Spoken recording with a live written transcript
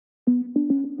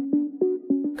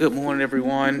Good morning,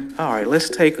 everyone. All right, let's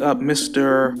take up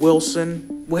Mr.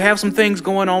 Wilson. We have some things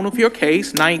going on with your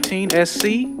case, 19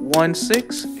 SC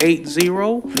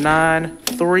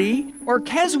 168093.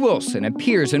 Marquez Wilson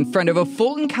appears in front of a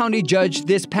Fulton County judge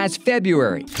this past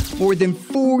February, more than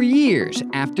 4 years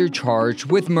after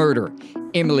charged with murder.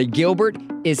 Emily Gilbert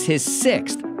is his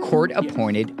sixth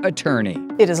court-appointed attorney.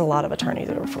 It is a lot of attorneys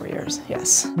over 4 years,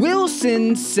 yes.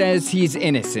 Wilson says he's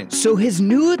innocent, so his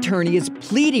new attorney is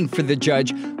pleading for the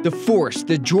judge to force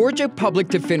the Georgia Public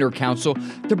Defender Council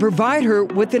to provide her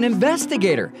with an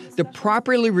investigator to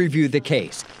properly review the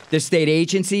case. The state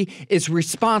agency is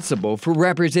responsible for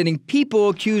representing people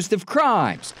accused of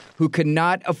crimes who could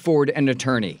not afford an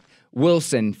attorney.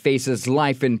 Wilson faces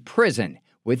life in prison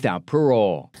without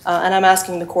parole. And I'm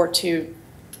asking the court to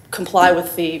comply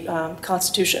with the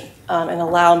Constitution and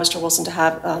allow Mr. Wilson to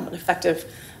have an effective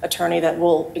attorney that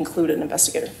will include an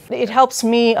investigator. It helps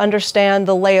me understand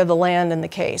the lay of the land in the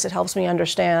case. It helps me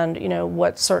understand,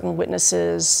 what certain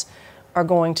witnesses are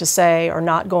going to say or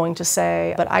not going to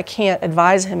say. But I can't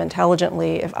advise him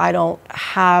intelligently if I don't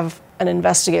have an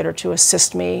investigator to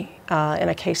assist me in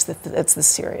a case that's this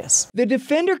serious. The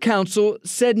Defender Council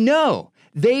said no.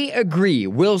 They agree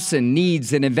Wilson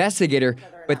needs an investigator,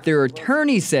 but their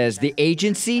attorney says the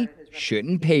agency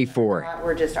shouldn't pay for it.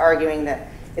 We're just arguing that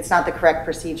it's not the correct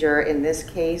procedure in this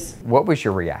case. What was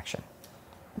your reaction?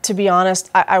 To be honest,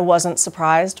 I wasn't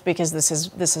surprised because this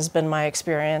has been my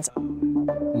experience.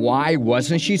 Why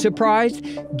wasn't she surprised?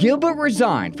 Gilbert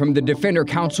resigned from the Defender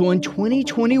Council in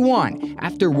 2021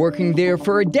 after working there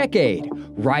for a decade,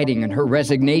 writing in her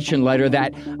resignation letter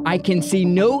that I can see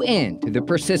no end to the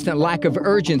persistent lack of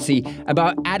urgency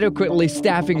about adequately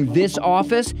staffing this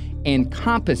office and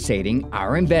compensating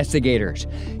our investigators.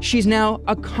 She's now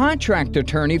a contract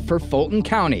attorney for Fulton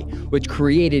County, which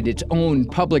created its own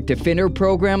public defender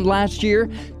program last year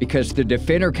because the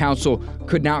Defender Council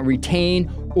could not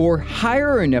retain or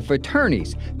hire enough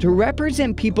attorneys to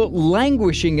represent people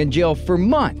languishing in jail for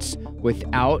months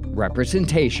without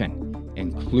representation,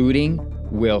 including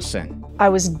Wilson. I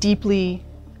was deeply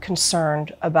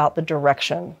concerned about the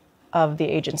direction of the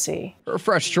agency. Her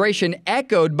frustration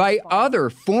echoed by other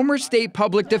former state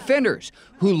public defenders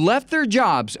who left their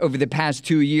jobs over the past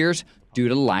 2 years due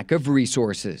to lack of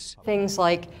resources. Things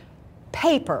like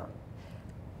paper,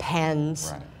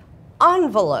 pens, Right.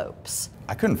 envelopes.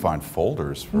 I couldn't find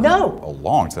folders for No. a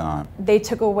long time. They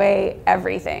took away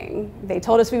everything. They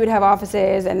told us we would have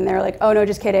offices, and they're like, oh no,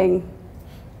 just kidding.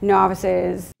 No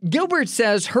offices. Gilbert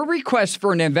says her request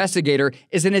for an investigator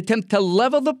is an attempt to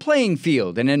level the playing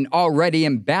field in an already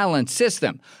imbalanced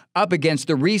system up against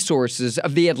the resources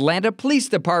of the Atlanta Police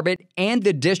Department and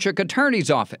the District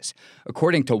Attorney's Office.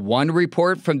 According to one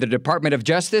report from the Department of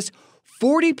Justice,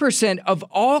 40% of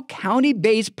all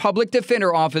county-based public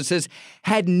defender offices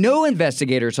had no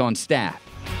investigators on staff.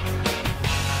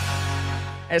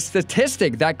 A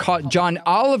statistic that caught John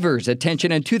Oliver's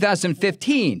attention in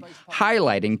 2015,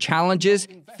 highlighting challenges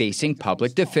facing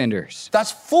public defenders.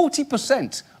 That's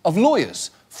 40% of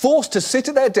lawyers forced to sit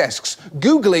at their desks,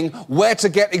 Googling where to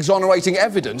get exonerating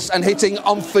evidence and hitting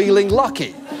 "I'm feeling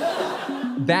lucky."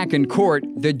 Back in court,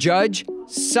 the judge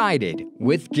sided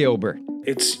with Gilbert.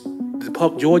 It's the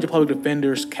Georgia Public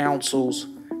Defenders Council's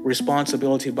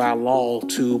responsibility by law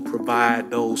to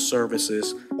provide those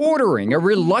services. Ordering a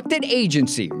reluctant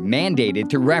agency mandated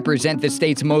to represent the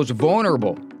state's most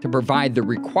vulnerable to provide the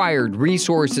required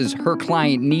resources her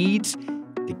client needs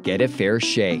to get a fair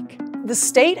shake. The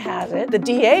state has it, the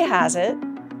DA has it,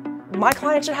 my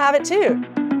client should have it too.